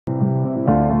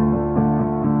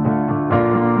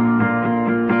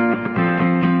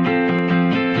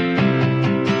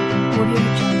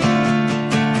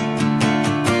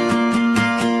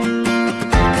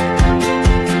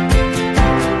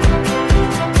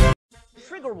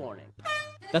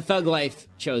The thug life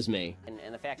chose me.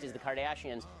 And the fact is the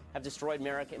Kardashians have destroyed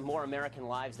more American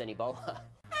lives than Ebola.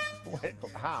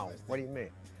 How? What do you mean?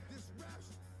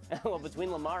 Well,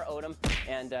 between Lamar Odom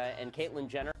and Caitlyn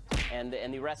Jenner and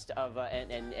the rest of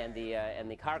and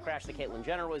the car crash that Caitlyn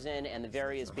Jenner was in, and the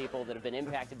various people that have been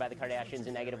impacted by the Kardashians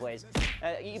in negative ways,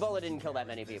 Ebola didn't kill that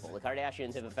many people. The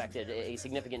Kardashians have affected a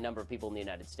significant number of people in the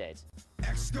United States.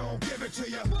 X gon' give it to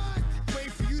you.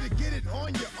 Wait for you to get it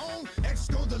on your own. X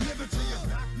gon' deliver to you.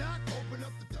 Knock, knock.